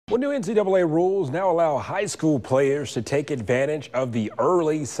Well, new NCAA rules now allow high school players to take advantage of the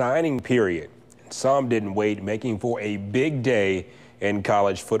early signing period. Some didn't wait, making for a big day in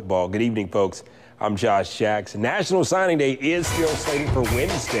college football. Good evening, folks. I'm Josh Jackson. National Signing Day is still slated for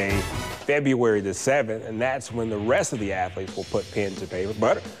Wednesday, February the 7th, and that's when the rest of the athletes will put pen to paper.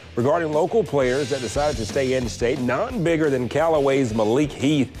 But regarding local players that decided to stay in state, none bigger than Callaway's Malik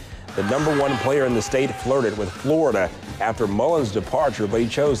Heath. The #1 player in the state flirted with Florida after Mullen's departure, but he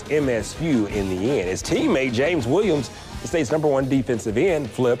chose MSU in the end. His teammate James Williams, the state's #1 defensive end,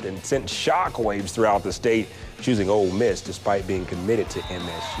 flipped and sent shockwaves throughout the state, choosing Ole Miss despite being committed to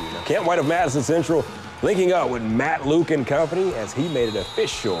MSU. Now, Kent White of Madison Central linking up with Matt Luke and company as he made it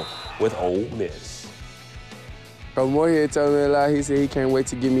official with Ole Miss. Coach Moorhead told me a lot. He said he can't wait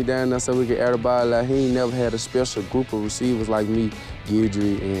to get me down there so we can air the ball a lot. He ain't never had a special group of receivers like me,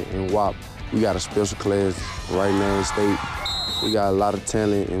 Guidry and Wop. We got a special class right now in state. We got a lot of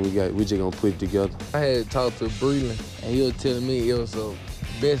talent, and we just gonna put it together. I had talked to Breland, and he was telling me it was the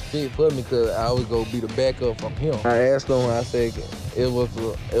best fit for me because I was gonna be the backup from him. I asked them, I said it was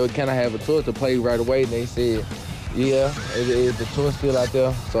kind of have a choice to play right away, and they said, yeah, it's the choice still out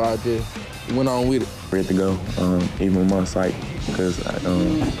there, so I just went on with it. Ready to go, even with my sight, because I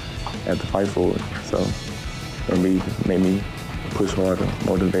have to fight for it. So it'll make me push harder,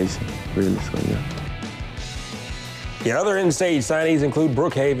 motivation, really, so yeah. The other in-state signees include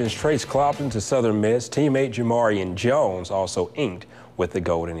Brookhaven's Trace Clopton to Southern Miss. Teammate Jamarian Jones also inked with the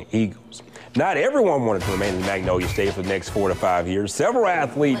Golden Eagles. Not everyone wanted to remain in Magnolia State for the next 4 to 5 years. Several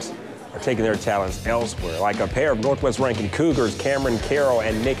athletes are taking their talents elsewhere, like a pair of Northwest-ranking Cougars, Cameron Carroll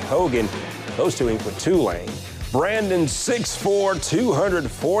and Nick Hogan. Those two inked with Tulane. Brandon 6'4",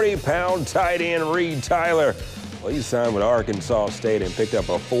 240-pound tight end Reed Tyler. Well, he signed with Arkansas State and picked up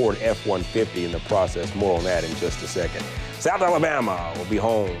a Ford F-150 in the process. More on that in just a second. South Alabama will be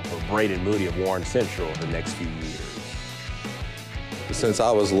home for Braden Moody of Warren Central the next few years. Since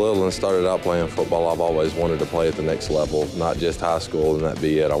I was little and started out playing football, I've always wanted to play at the next level, not just high school and that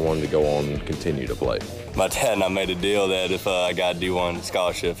be it. I wanted to go on and continue to play. My dad and I made a deal that if I got a D1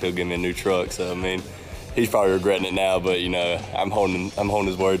 scholarship, he'll give me a new truck. So, I mean, he's probably regretting it now, but, you know, I'm holding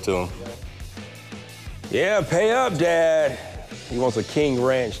his word to him. Yeah, pay up, Dad. He wants a King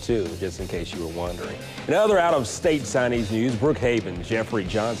Ranch, too, just in case you were wondering. In other out-of-state signees news, Brookhaven, Jeffrey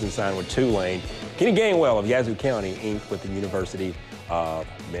Johnson signed with Tulane. Kenny Gainwell of Yazoo County inked with the University of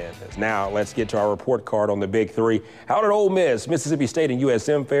Memphis. Now, let's get to our report card on the Big Three. How did Ole Miss, Mississippi State, and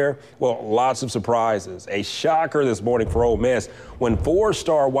USM fare? Well, lots of surprises. A shocker this morning for Ole Miss when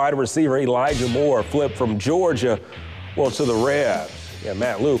 4-star wide receiver Elijah Moore flipped from Georgia, well, to the Rebs. Yeah,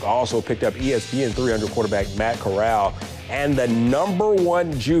 Matt Luke also picked up ESPN 300 quarterback Matt Corral and the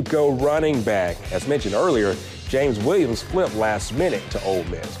 #1 JUCO running back. As mentioned earlier, James Williams flipped last minute to Ole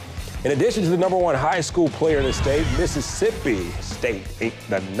Miss. In addition to the #1 high school player in the state, Mississippi State inked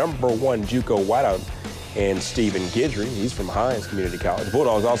the #1 JUCO wideout and Stephen Guidry. He's from Hines Community College.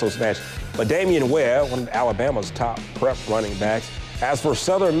 Bulldogs also snatched LaDamian Webb, one of Alabama's top prep running backs. As for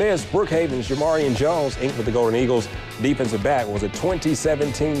Southern Miss, Brookhaven's Jamarian Jones inked with the Golden Eagles. Defensive back was a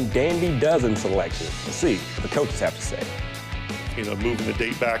 2017 Dandy Dozen selection. Let's see what the coaches have to say. You know, moving the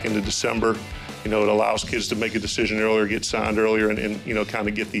date back into December, you know, it allows kids to make a decision earlier, get signed earlier, and you know, kind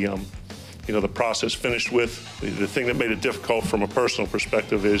of get the, you know, the process finished with. The thing that made it difficult from a personal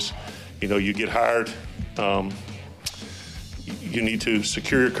perspective is, you know, you get hired, you need to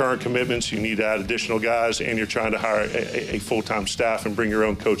secure your current commitments, you need to add additional guys, and you're trying to hire a full-time staff and bring your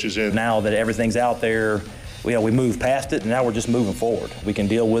own coaches in. Now that everything's out there, we moved past it, and now we're just moving forward. We can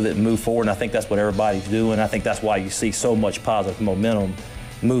deal with it and move forward, and I think that's what everybody's doing. I think that's why you see so much positive momentum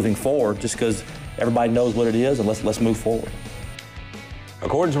moving forward, just because everybody knows what it is, and let's move forward.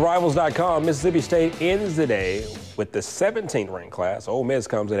 According to Rivals.com, Mississippi State ends the day with the 17th ranked class. Ole Miss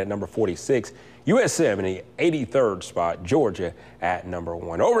comes in at number 46. USM in the 83rd spot. Georgia at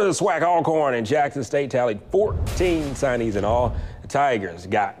 #1. Over to the SWAC, Alcorn and Jackson State tallied 14 signees in all. The Tigers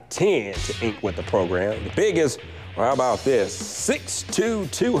got 10 to ink with the program. The biggest, well, how about this? 6'2",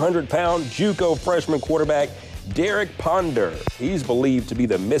 200-pound JUCO freshman quarterback Derek Ponder. He's believed to be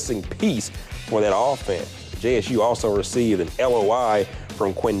the missing piece for that offense. JSU also received an LOI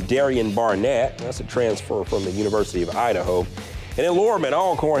from Quindarian Barnett. That's a transfer from the University of Idaho. And in Lorman,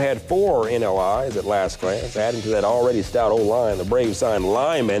 Alcorn had 4 NLIs at last glance. Adding to that already stout O-line, the Braves signed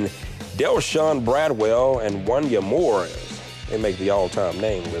linemen Delshawn Bradwell and Wanya Morris. They make the all-time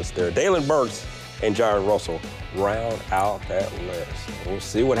name list there. Dalen Burks and Jaron Russell round out that list. We'll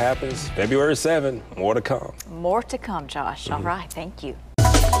see what happens February 7th. More to come. More to come, Josh. All right, thank you.